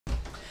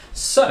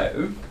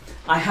So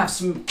I have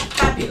some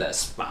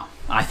fabulous, well,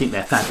 I think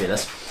they're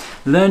fabulous,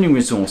 learning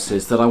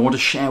resources that I want to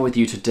share with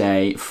you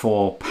today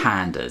for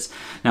Pandas.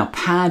 Now,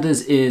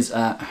 Pandas is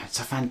it's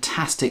a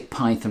fantastic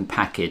Python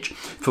package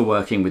for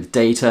working with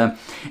data.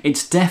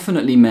 It's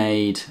definitely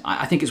made,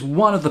 I think it's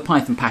one of the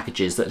Python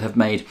packages that have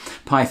made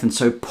Python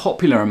so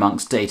popular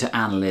amongst data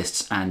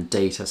analysts and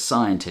data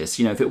scientists.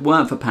 You know, if it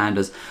weren't for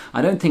Pandas,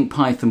 I don't think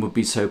Python would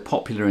be so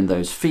popular in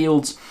those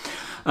fields.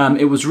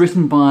 It was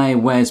written by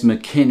Wes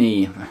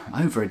McKinney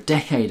over a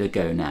decade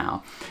ago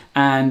now,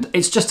 and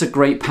it's just a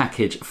great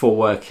package for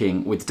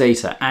working with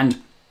data.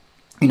 And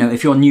you know,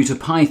 if you're new to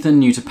Python,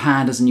 new to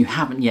Pandas, and you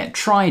haven't yet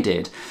tried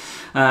it,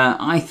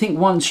 I think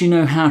once you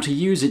know how to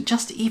use it,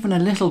 just even a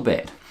little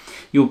bit,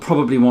 you'll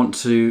probably want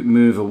to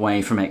move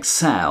away from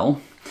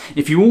Excel.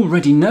 If you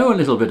already know a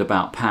little bit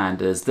about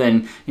Pandas,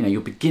 then you know you're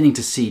beginning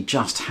to see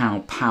just how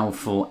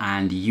powerful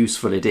and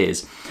useful it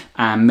is,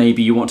 and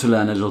maybe you want to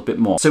learn a little bit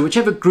more. So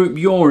whichever group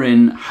you're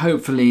in,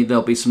 hopefully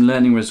there'll be some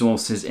learning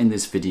resources in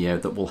this video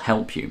that will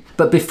help you.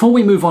 But before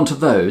we move on to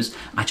those,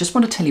 I just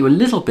want to tell you a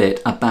little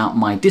bit about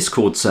my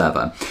Discord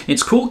server.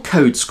 It's called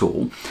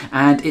Codeschool,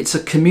 and it's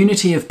a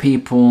community of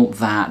people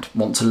that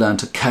want to learn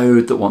to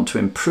code, that want to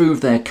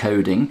improve their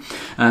coding.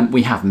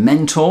 We have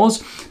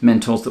mentors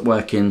that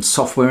work in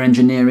software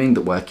engineering,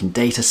 that work in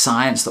data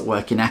science, that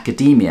work in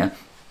academia.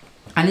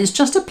 And it's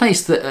just a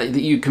place that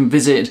you can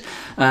visit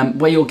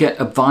where you'll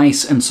get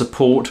advice and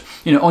support,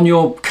 you know, on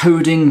your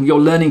coding, your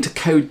learning to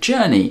code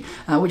journey,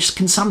 which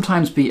can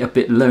sometimes be a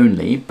bit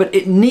lonely, but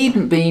it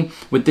needn't be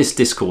with this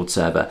Discord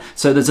server.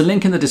 So there's a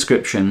link in the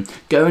description.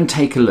 Go and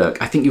take a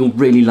look. I think you'll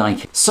really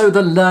like it. So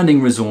the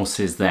learning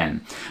resources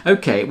then.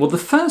 Okay, well, the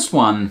first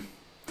one,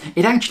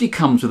 it actually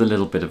comes with a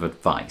little bit of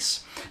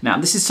advice. Now,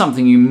 this is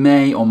something you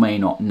may or may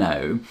not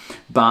know,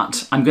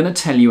 but I'm going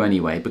to tell you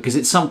anyway because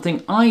it's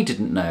something I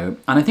didn't know,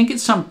 and I think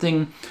it's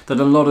something that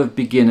a lot of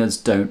beginners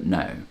don't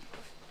know.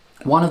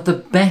 One of the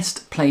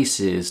best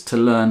places to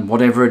learn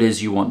whatever it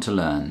is you want to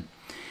learn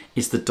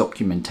is the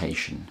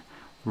documentation.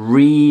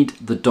 Read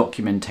the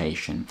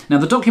documentation. Now,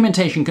 the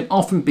documentation can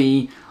often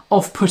be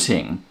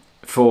off-putting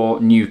for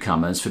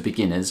newcomers, for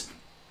beginners,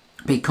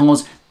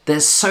 because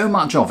there's so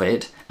much of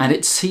it and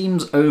it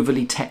seems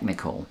overly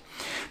technical.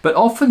 But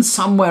often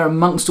somewhere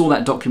amongst all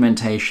that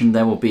documentation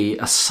there will be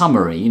a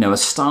summary, you know, a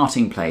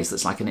starting place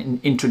that's like an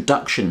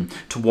introduction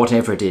to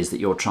whatever it is that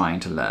you're trying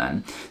to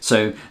learn.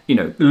 So, you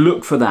know,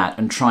 look for that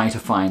and try to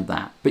find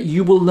that. But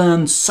you will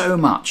learn so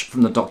much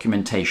from the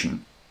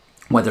documentation.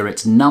 Whether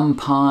it's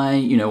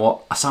NumPy, you know,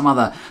 or some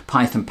other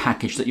Python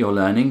package that you're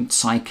learning,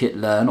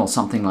 scikit-learn or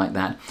something like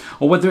that,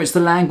 or whether it's the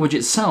language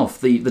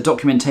itself, the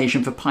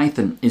documentation for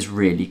Python is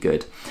really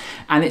good.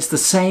 And it's the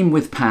same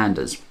with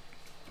Pandas.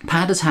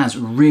 Pandas has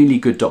really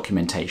good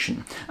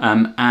documentation,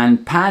 and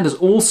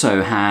Pandas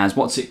also has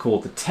what's it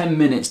called, the 10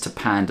 minutes to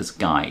Pandas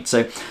guide.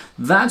 So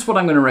that's what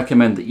I'm going to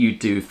recommend that you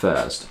do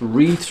first.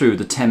 Read through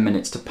the 10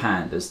 minutes to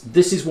Pandas.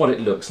 This is what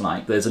it looks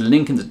like. There's a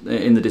link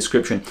in the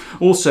description.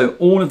 Also,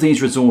 all of these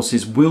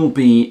resources will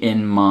be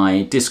in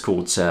my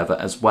Discord server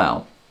as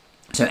well.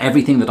 So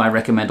everything that I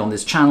recommend on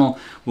this channel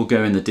will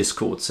go in the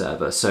Discord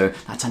server. So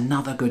that's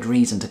another good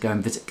reason to go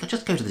and visit.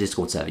 Just go to the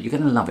Discord server. You're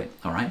going to love it.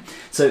 All right.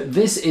 So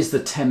this is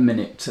the 10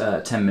 minutes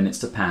to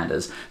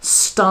Pandas.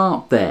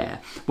 Start there.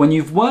 When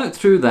you've worked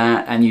through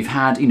that and you've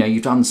had, you know,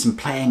 you've done some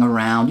playing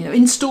around, you know,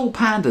 install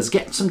Pandas,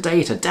 get some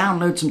data,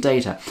 download some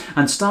data,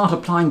 and start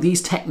applying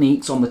these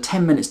techniques on the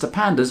 10 minutes to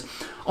Pandas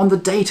on the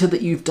data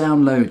that you've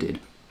downloaded.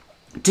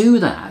 Do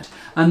that.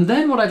 And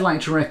then what I'd like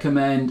to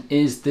recommend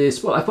is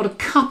this. Well, I've got a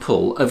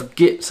couple of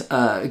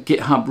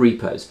GitHub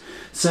repos.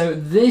 So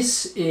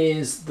this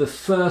is the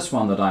first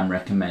one that I'm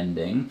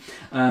recommending.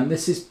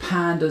 This is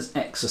Pandas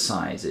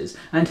exercises.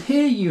 And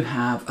here you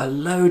have a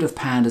load of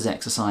Pandas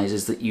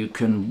exercises that you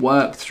can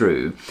work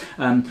through,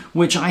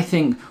 which I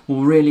think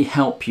will really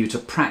help you to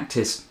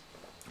practice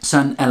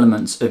certain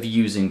elements of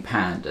using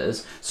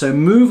Pandas. So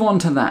move on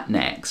to that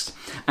next.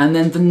 And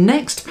then the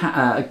next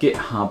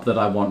GitHub that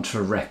I want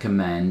to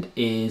recommend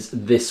is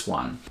this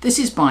one. This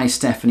is by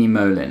Stefanie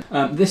Molin.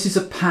 This is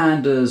a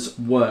Pandas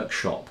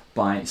workshop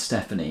by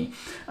Stefanie,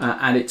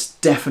 and it's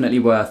definitely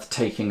worth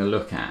taking a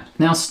look at.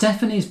 Now,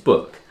 Stefanie's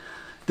book,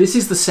 this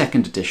is the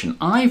second edition.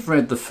 I've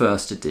read the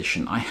first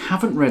edition. I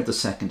haven't read the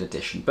second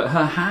edition, but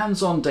her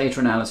hands-on data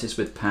analysis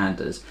with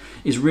Pandas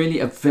is really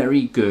a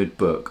very good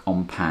book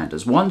on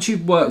Pandas. Once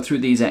you've worked through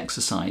these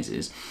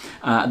exercises,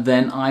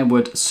 then I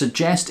would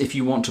suggest, if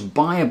you want to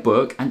buy a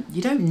book, and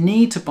you don't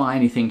need to buy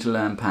anything to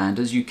learn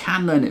Pandas, you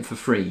can learn it for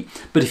free.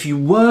 But if you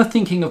were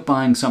thinking of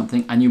buying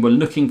something and you were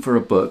looking for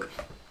a book,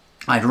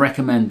 I'd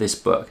recommend this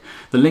book.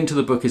 The link to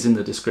the book is in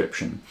the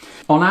description.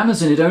 On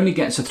Amazon, it only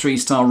gets a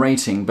 3-star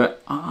rating,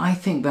 but I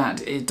think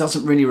that it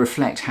doesn't really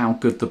reflect how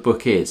good the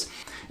book is.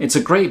 It's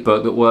a great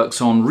book that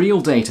works on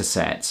real data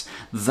sets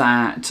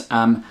that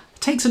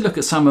takes a look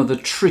at some of the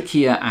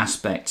trickier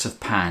aspects of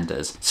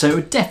Pandas. So it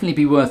would definitely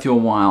be worth your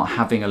while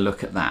having a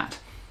look at that.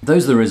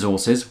 Those are the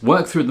resources.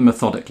 Work through them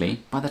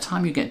methodically. By the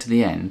time you get to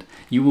the end,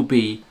 you will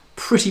be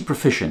pretty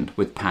proficient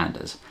with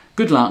Pandas.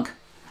 Good luck,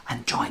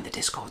 and join the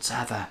Discord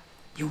server.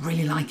 You'll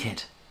really like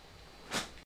it.